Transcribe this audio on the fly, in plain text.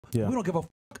Yeah. We don't give a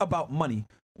fuck about money.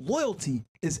 Loyalty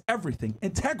is everything.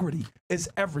 Integrity is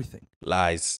everything.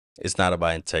 Lies. It's not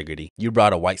about integrity. You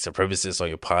brought a white supremacist on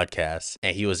your podcast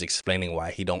and he was explaining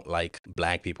why he don't like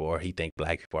black people or he think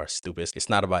black people are stupid. It's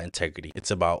not about integrity.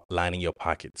 It's about lining your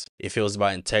pockets. If it was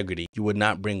about integrity, you would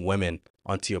not bring women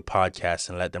onto your podcast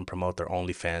and let them promote their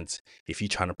OnlyFans. If you're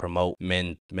trying to promote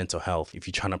mental health, if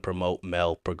you're trying to promote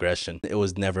male progression, it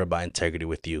was never about integrity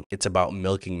with you. It's about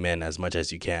milking men as much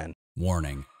as you can.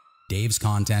 Warning: Dave's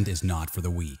content is not for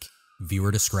the weak. Viewer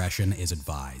discretion is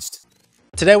advised.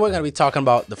 Today we're going to be talking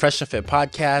about the Fresh and Fit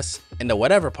podcast and the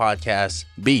Whatever podcast,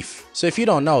 Beef. So if you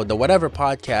don't know, the Whatever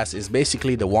podcast is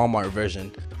basically the Walmart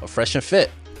version of Fresh and Fit.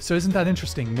 So isn't that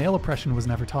interesting? Male oppression was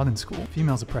never taught in school.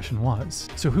 Female's oppression was.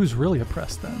 So who's really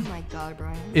oppressed then? Oh my God,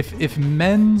 Brian. If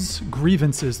men's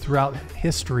grievances throughout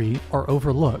history are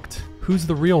overlooked, who's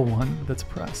the real one that's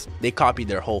oppressed? They copied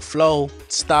their whole flow,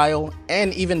 style,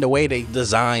 and even the way they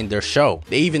designed their show.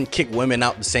 They even kick women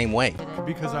out the same way.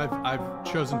 Because I've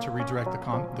chosen to redirect the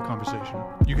conversation.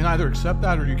 You can either accept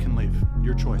that or you can leave.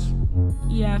 Your choice.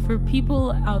 Yeah, for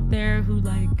people out there who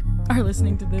are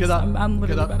listening to this, Get out. I'm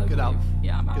literally about to Get out. leave.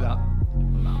 Yeah, I'm out. Get out.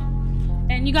 I'm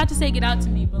out. And you got to say get out to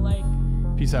me, but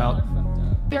Peace out. y'all are fucked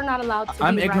up. You're not allowed to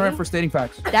I'm be ignorant right. for stating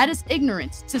facts. That is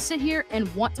ignorance. To sit here and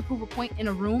want to prove a point in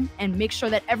a room and make sure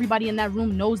that everybody in that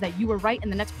room knows that you were right and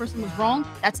the next person was wrong,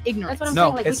 that's ignorance. That's what I'm No,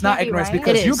 saying, like, we it's not can't be ignorance right.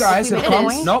 because It you is. guys have It come.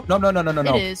 is. No.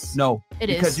 It is. No. It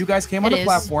is. Because you guys came on It the is.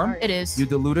 platform. It is. You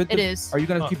diluted. It is. Are you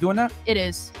gonna keep doing that? It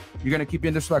is. You're gonna keep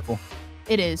being disrespectful.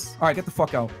 It is. All right, get the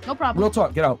fuck out. No problem. Real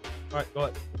talk. Get out. All right, go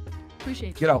ahead. Appreciate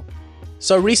you. Get out.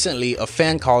 So recently, a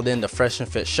fan called in the Fresh and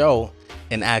Fit show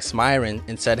and asked Myron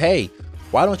and said, hey,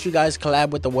 why don't you guys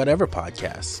collab with the Whatever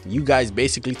podcast? You guys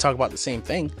basically talk about the same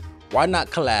thing. Why not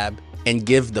collab and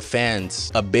give the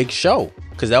fans a big show?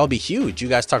 Because that would be huge. You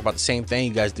guys talk about the same thing.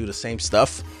 You guys do the same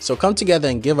stuff. So come together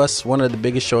and give us one of the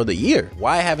biggest show of the year.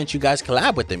 Why haven't you guys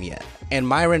collab with them yet? And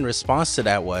Myron's response to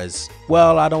that was,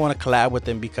 well, I don't want to collab with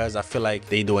them because I feel like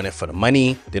they doing it for the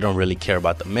money. They don't really care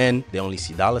about the men. They only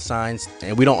see dollar signs.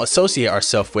 And we don't associate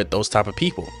ourselves with those type of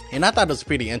people. And I thought it was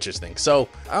pretty interesting. So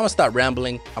I'm going to stop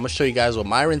rambling. I'm going to show you guys what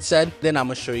Myron said. Then I'm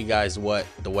going to show you guys what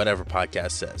the Whatever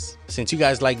podcast says. Since you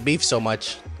guys like beef so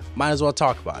much, might as well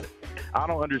talk about it. I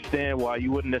don't understand why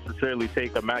you wouldn't necessarily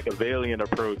take a Machiavellian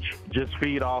approach, just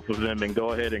feed off of them and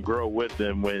go ahead and grow with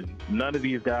them when none of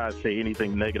these guys say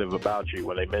anything negative about you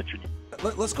when they mention you.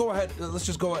 Let's go ahead. Let's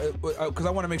just go because I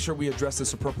want to make sure we address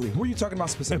this appropriately. Who are you talking about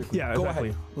specifically? Yeah, go exactly.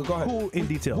 ahead. Well, go ahead. Who in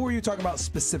detail? Who are you talking about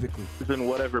specifically? It's in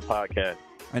Whatever podcast.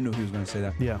 I knew he was going to say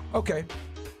that. Yeah. Okay.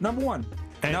 Number one.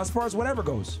 And now, as far as Whatever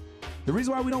goes, the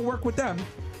reason why we don't work with them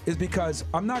is because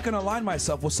I'm not going to align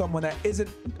myself with someone that isn't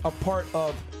a part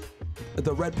of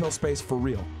the red pill space for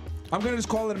real. I'm going to just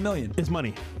call it $1 million. It's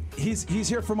money. He's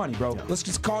here for money, bro. Yeah. Let's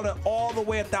just call it all the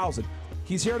way 1,000.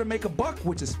 He's here to make a buck,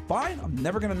 which is fine. I'm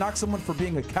never going to knock someone for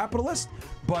being a capitalist,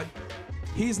 but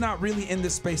he's not really in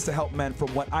this space to help men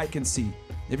from what I can see.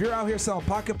 If you're out here selling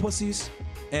pocket pussies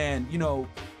and,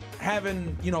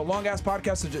 having, long ass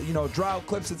podcasts, draw out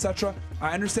clips, etc.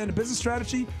 I understand the business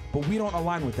strategy, but we don't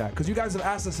align with that because you guys have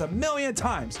asked us 1,000,000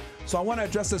 times. So I want to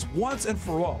address this once and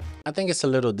for all. I think it's a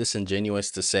little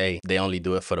disingenuous to say they only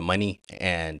do it for the money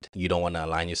and you don't want to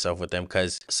align yourself with them,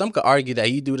 because some could argue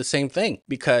that you do the same thing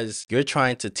because you're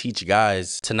trying to teach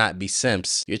guys to not be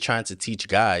simps. You're trying to teach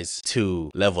guys to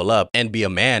level up and be a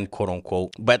man, quote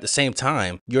unquote. But at the same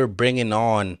time, you're bringing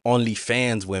on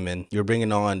OnlyFans women. You're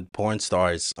bringing on porn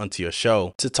stars onto your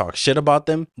show to talk shit about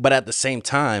them. But at the same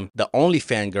time, the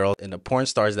OnlyFans girl and the porn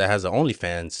stars that has the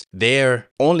OnlyFans, their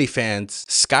OnlyFans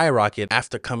skyrocket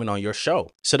after coming on your show.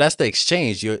 So that's the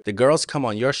exchange. The girls come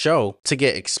on your show to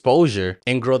get exposure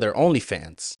and grow their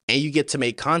OnlyFans, and you get to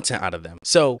make content out of them.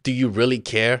 So do you really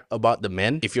care about the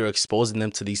men if you're exposing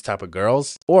them to these type of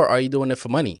girls, or are you doing it for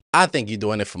money? I think you're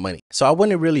doing it for money. So I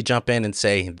wouldn't really jump in and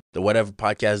say the Whatever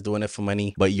podcast is doing it for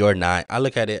money, but you're not. I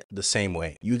look at it the same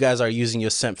way. You guys are using your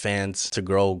simp fans to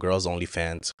grow girls'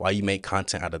 OnlyFans while you make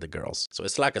content out of the girls. So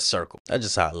it's like a circle. That's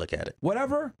just how I look at it.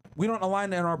 Whatever, we don't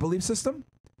align in our belief system.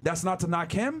 That's not to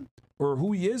knock him or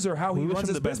who he is or how he runs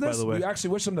his business. We actually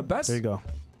wish him the best. There you go.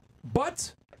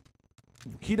 But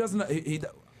he doesn't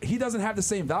have the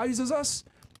same values as us,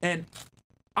 and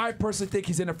I personally think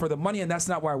he's in it for the money, and that's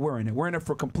not why we're in it. We're in it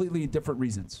for completely different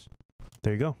reasons.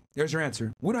 There you go. There's your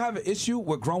answer. We don't have an issue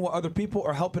with growing with other people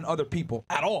or helping other people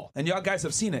at all. And y'all guys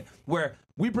have seen it, where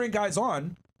we bring guys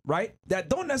on right? That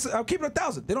don't necessarily, I'll keep it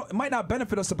 1,000. It might not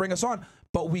benefit us to bring us on,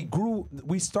 but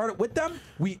we started with them,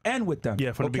 we end with them.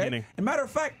 Yeah, from the beginning. And matter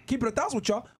of fact, keep it 1,000 with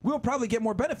y'all, we'll probably get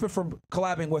more benefit from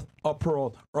collabing with a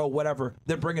Pearl or whatever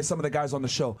than bringing some of the guys on the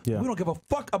show. Yeah. We don't give a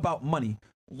fuck about money.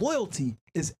 Loyalty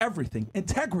is everything.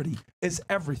 Integrity is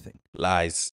everything.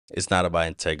 Lies. It's not about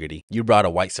integrity. You brought a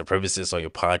white supremacist on your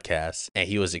podcast and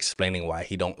he was explaining why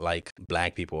he don't like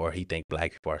black people or he think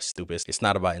black people are stupid. It's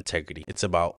not about integrity. It's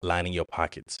about lining your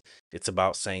pockets. It's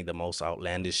about saying the most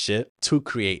outlandish shit to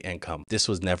create income. This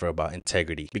was never about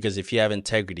integrity, because if you have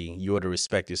integrity, you ought to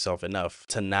respect yourself enough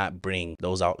to not bring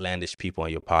those outlandish people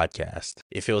on your podcast.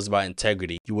 If it was about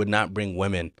integrity, you would not bring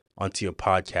women onto your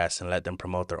podcast and let them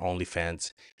promote their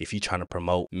OnlyFans. If you're trying to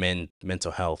promote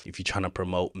mental health, if you're trying to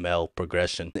promote male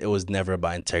progression, it was never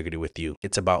about integrity with you.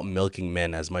 It's about milking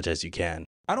men as much as you can.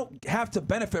 I don't have to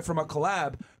benefit from a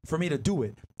collab for me to do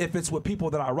it if it's with people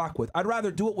that I rock with. I'd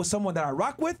rather do it with someone that I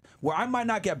rock with where I might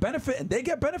not get benefit and they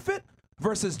get benefit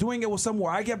versus doing it with someone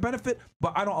where I get benefit,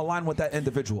 but I don't align with that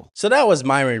individual. So that was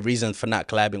my reason for not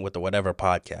collabing with the Whatever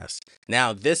podcast.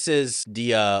 Now, this is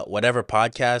the Whatever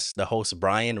podcast, the host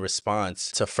Brian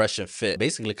response to Fresh and Fit,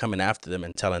 basically coming after them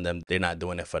and telling them they're not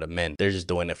doing it for the men. They're just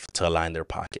doing it to align their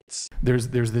pockets. There's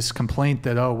this complaint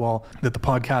that, that the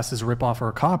podcast is a ripoff or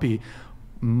a copy.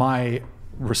 My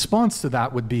response to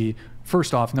that would be,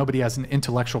 first off, nobody has an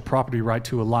intellectual property right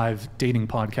to a live dating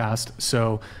podcast,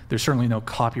 so there's certainly no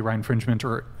copyright infringement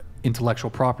or intellectual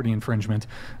property infringement.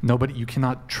 You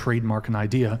cannot trademark an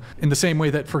idea. In the same way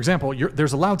that, for example,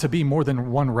 there's allowed to be more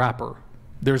than one rapper.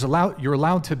 There's allowed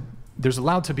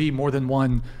to be more than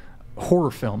one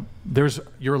horror film.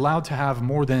 You're allowed to have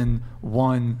more than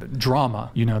one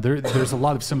drama. There's a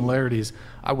lot of similarities.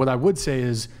 What I would say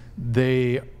is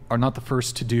they are not the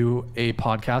first to do a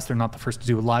podcast. They're not the first to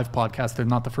do a live podcast. They're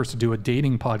not the first to do a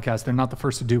dating podcast. They're not the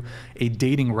first to do a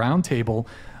dating roundtable.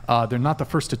 They're not the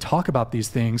first to talk about these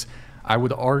things. I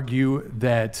would argue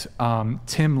that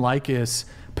Tim Likas,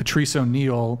 Patrice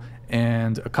O'Neal,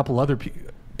 and a couple other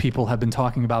people have been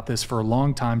talking about this for a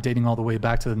long time, dating all the way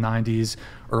back to the 90s,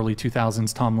 early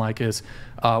 2000s, Tom Likas.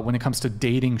 When it comes to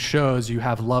dating shows, you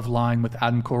have Loveline with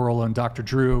Adam Carolla and Dr.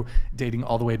 Drew dating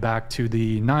all the way back to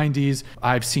the 90s.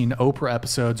 I've seen Oprah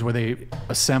episodes where they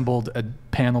assembled a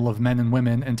panel of men and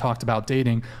women and talked about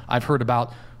dating. I've heard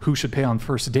about who should pay on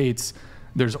first dates.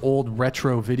 There's old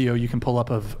retro video you can pull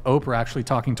up of Oprah actually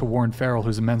talking to Warren Farrell,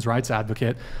 who's a men's rights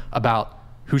advocate, about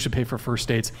who should pay for first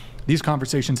dates. These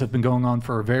conversations have been going on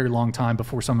for a very long time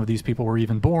before some of these people were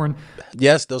even born.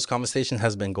 Yes, those conversations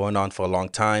has been going on for a long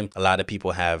time. A lot of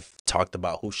people have talked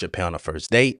about who should pay on a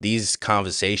first date. These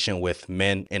conversations with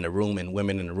men in a room and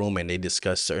women in a room, and they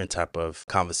discuss certain type of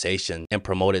conversation and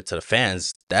promote it to the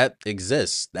fans, that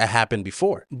exists. That happened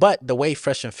before. But the way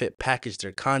Fresh and Fit packaged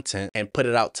their content and put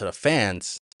it out to the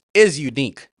fans is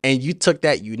unique. And you took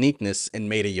that uniqueness and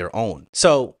made it your own.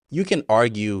 So you can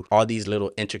argue all these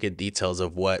little intricate details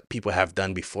of what people have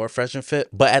done before Fresh and Fit,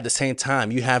 but at the same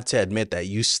time, you have to admit that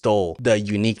you stole the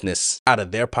uniqueness out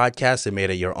of their podcast and made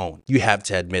it your own. You have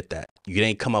to admit that. You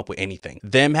didn't come up with anything.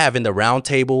 Them having the round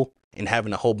table and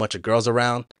having a whole bunch of girls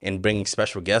around and bringing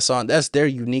special guests on, that's their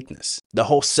uniqueness. The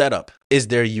whole setup is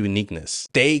their uniqueness.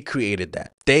 They created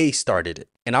that. They started it.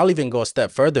 And I'll even go a step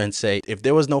further and say, if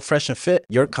there was no Fresh and Fit,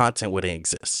 your content wouldn't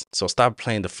exist. So stop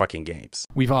playing the fucking games.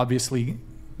 We've obviously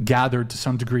gathered to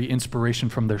some degree inspiration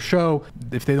from their show.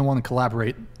 If they don't want to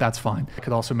collaborate, that's fine. I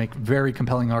could also make very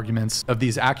compelling arguments of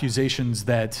these accusations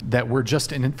that we're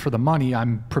just in it for the money.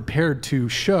 I'm prepared to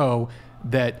show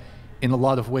that in a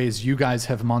lot of ways, you guys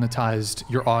have monetized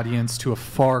your audience to a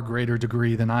far greater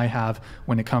degree than I have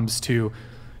when it comes to,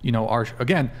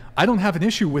 again, I don't have an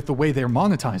issue with the way they're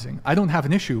monetizing. I don't have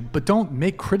an issue, but don't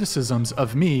make criticisms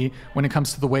of me when it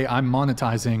comes to the way I'm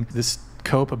monetizing. This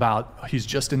cope about he's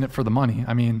just in it for the money.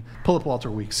 I mean, pull up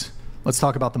Walter Weeks. Let's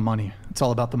talk about the money. It's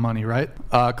all about the money, right?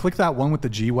 Click that one with the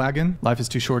G-Wagon. Life is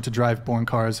too short to drive boring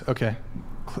cars. Okay,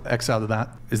 X out of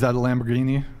that. Is that a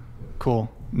Lamborghini?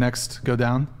 Cool. Next, go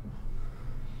down.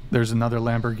 There's another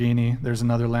Lamborghini. There's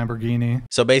another Lamborghini.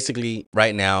 So basically,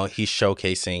 right now, he's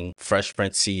showcasing Fresh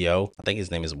Prince CEO. I think his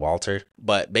name is Walter.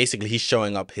 But basically, he's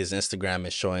showing up his Instagram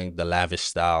and showing the lavish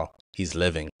style he's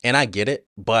living. And I get it,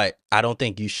 but I don't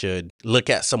think you should look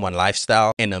at someone's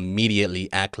lifestyle and immediately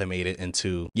acclimate it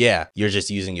into, yeah, you're just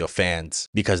using your fans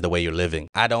because the way you're living.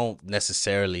 I don't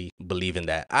necessarily believe in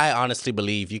that. I honestly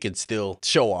believe you can still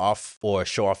show off or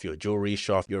show off your jewelry,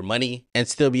 show off your money, and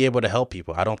still be able to help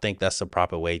people. I don't think that's the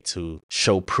proper way to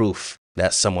show proof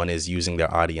that someone is using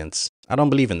their audience. I don't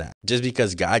believe in that. Just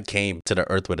because God came to the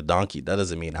earth with a donkey, that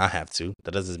doesn't mean I have to.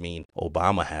 That doesn't mean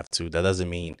Obama have to. That doesn't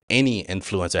mean any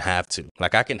influencer have to.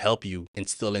 Like, I can help you and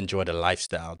still enjoy the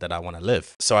lifestyle that I want to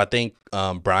live. So I think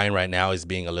Brian right now is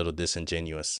being a little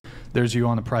disingenuous. There's you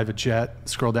on a private jet.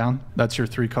 Scroll down. That's your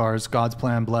 3 cars. God's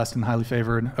plan, blessed and highly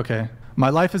favored. Okay. My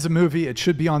life is a movie. It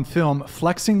should be on film.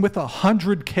 Flexing with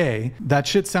 100K. That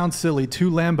shit sounds silly.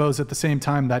 2 Lambos at the same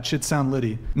time. That shit sound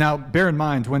litty. Now, bear in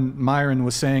mind, when Myron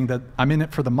was saying that I'm in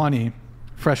it for the money,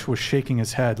 Fresh was shaking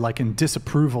his head like in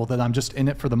disapproval that I'm just in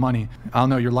it for the money. I don't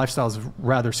know, your lifestyle is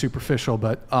rather superficial,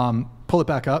 but pull it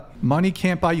back up. Money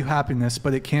can't buy you happiness,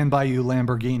 but it can buy you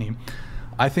Lamborghini.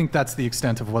 I think that's the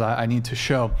extent of what I need to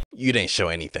show. You didn't show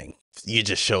anything. You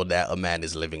just showed that a man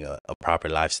is living a proper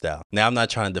lifestyle. Now, I'm not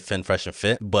trying to defend Fresh and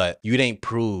Fit, but you didn't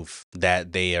prove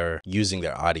that they are using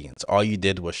their audience. All you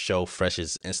did was show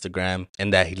Fresh's Instagram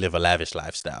and that he live a lavish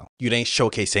lifestyle. You didn't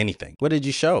showcase anything. What did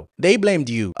you show? They blamed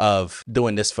you of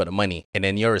doing this for the money. And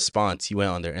in your response, you went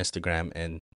on their Instagram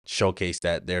and showcased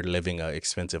that they're living an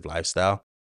expensive lifestyle.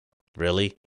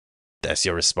 Really? That's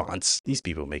your response? These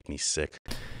people make me sick.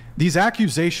 These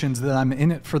accusations that I'm in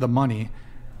it for the money.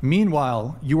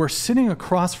 Meanwhile, you are sitting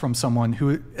across from someone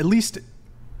who, at least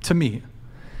to me,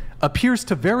 appears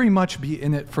to very much be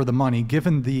in it for the money,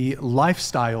 given the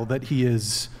lifestyle that he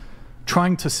is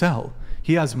trying to sell.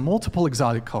 He has multiple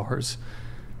exotic cars,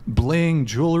 bling,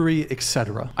 jewelry,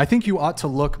 etc. I think you ought to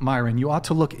look, Myron, you ought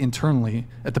to look internally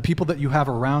at the people that you have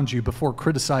around you before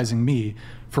criticizing me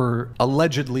for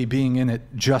allegedly being in it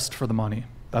just for the money.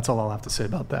 That's all I'll have to say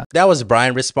about that. That was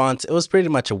Brian's response. It was pretty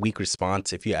much a weak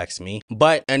response, if you ask me.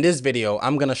 But in this video,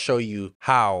 I'm going to show you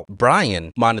how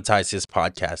Brian monetized his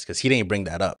podcast because he didn't bring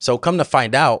that up. So come to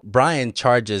find out, Brian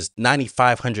charges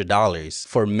 $9,500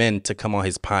 for men to come on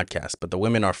his podcast, but the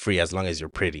women are free as long as you're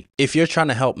pretty. If you're trying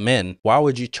to help men, why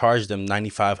would you charge them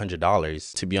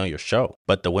 $9,500 to be on your show?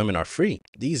 But the women are free.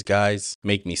 These guys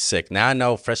make me sick. Now I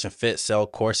know Fresh and Fit sell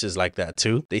courses like that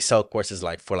too. They sell courses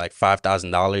like for like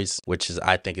 $5,000, which is,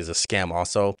 I think, is a scam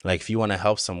also. Like, if you want to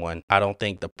help someone, I don't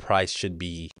think the price should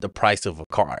be the price of a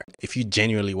car. If you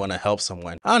genuinely want to help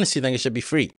someone, I honestly think it should be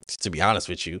free, to be honest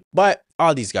with you. But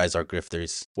all these guys are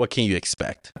grifters. What can you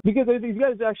expect? Because these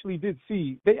guys actually did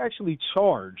see, they actually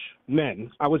charge men,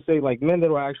 I would say like men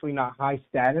that are actually not high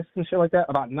status and shit like that,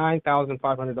 about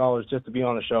 $9,500 just to be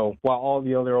on the show, while all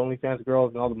the other OnlyFans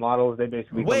girls and all the models, they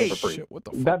basically come in for free. Shit, what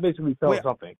the fuck? That basically sells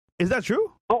something. Is that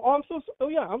true? I'm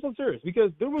so serious,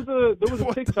 because there was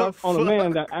a TikTok on a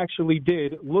man that actually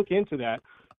did look into that,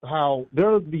 how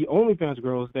they're the OnlyFans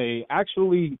girls, they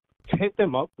actually hit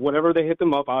them up, whatever they hit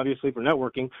them up, obviously for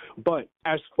networking. But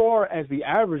as far as the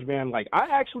average man, like, I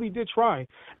actually did try.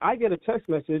 I get a text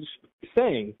message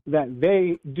saying that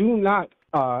they do not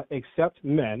accept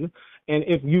men. And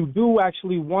if you do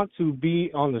actually want to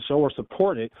be on the show or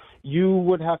support it, you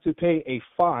would have to pay a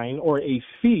fine or a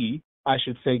fee, I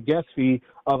should say, guest fee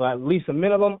of at least a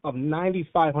minimum of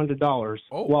 $9,500,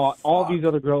 while all these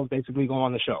other girls basically go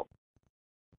on the show.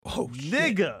 Oh,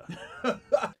 nigga.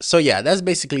 So yeah, that's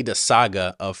basically the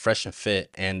saga of Fresh and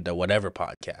Fit and the Whatever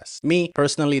podcast. Me,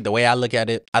 personally, the way I look at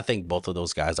it, I think both of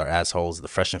those guys are assholes. The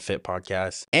Fresh and Fit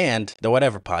podcast and the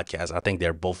Whatever podcast, I think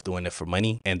they're both doing it for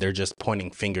money, and they're just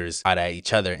pointing fingers out at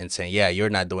each other and saying, yeah,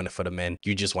 you're not doing it for the men,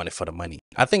 you just want it for the money.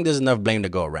 I think there's enough blame to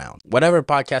go around. Whatever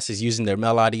podcast is using their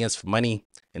male audience for money,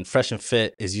 and Fresh and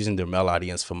Fit is using their male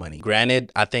audience for money.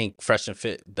 Granted, I think Fresh and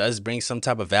Fit does bring some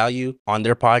type of value on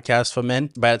their podcast for men,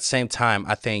 but at the same time,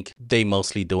 I think they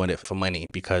mostly doing it for money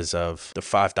because of the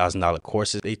 $5,000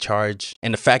 courses they charge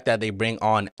and the fact that they bring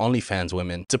on OnlyFans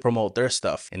women to promote their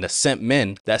stuff. And the simp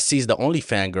men that sees the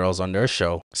OnlyFans girls on their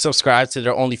show subscribe to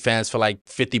their OnlyFans for like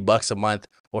 $50 a month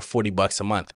or $40 a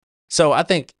month. So I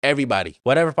think everybody,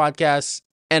 Whatever podcast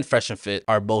and Fresh and Fit,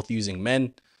 are both using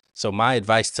men. So my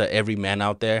advice to every man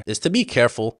out there is to be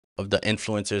careful of the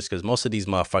influencers, because most of these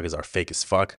motherfuckers are fake as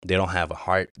fuck. They don't have a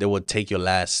heart. They will take your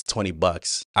last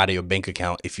 $20 out of your bank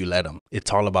account if you let them.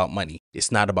 It's all about money.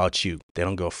 It's not about you. They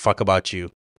don't give a fuck about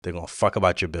you. They're gonna fuck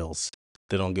about your bills.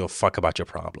 They don't give a fuck about your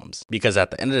problems. Because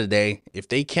at the end of the day, if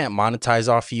they can't monetize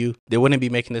off you, they wouldn't be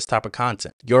making this type of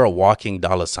content. You're a walking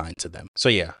dollar sign to them. So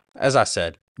yeah, as I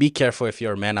said, be careful if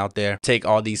you're a man out there. Take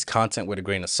all these content with a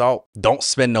grain of salt. Don't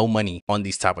spend no money on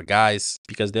these type of guys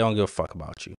because they don't give a fuck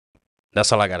about you.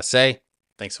 That's all I gotta say.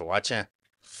 Thanks for watching.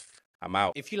 I'm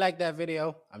out. If you like that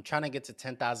video, I'm trying to get to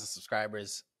 10,000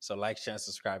 subscribers. So like, share, and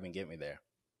subscribe and get me there.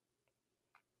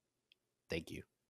 Thank you.